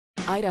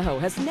Idaho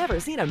has never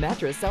seen a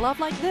mattress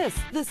sell-off like this.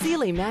 The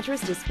Sealy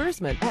Mattress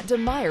Disbursement at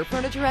DeMeyer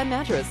Furniture and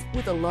Mattress.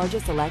 With the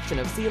largest selection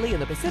of Sealy in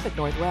the Pacific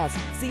Northwest,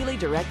 Sealy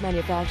Direct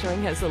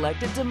Manufacturing has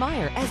selected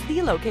DeMeyer as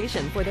the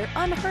location for their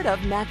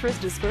unheard-of mattress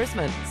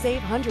disbursement.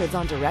 Save hundreds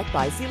on direct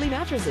buy Sealy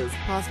mattresses,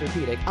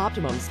 Posturepedic,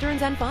 Optimum,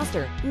 Stearns &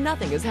 Foster.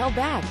 Nothing is held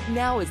back.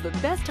 Now is the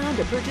best time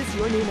to purchase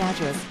your new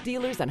mattress.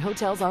 Dealers and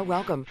hotels are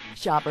welcome.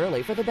 Shop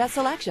early for the best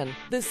selection.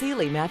 The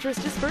Sealy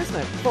Mattress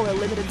Disbursement for a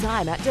limited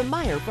time at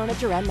DeMeyer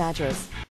Furniture and Mattress.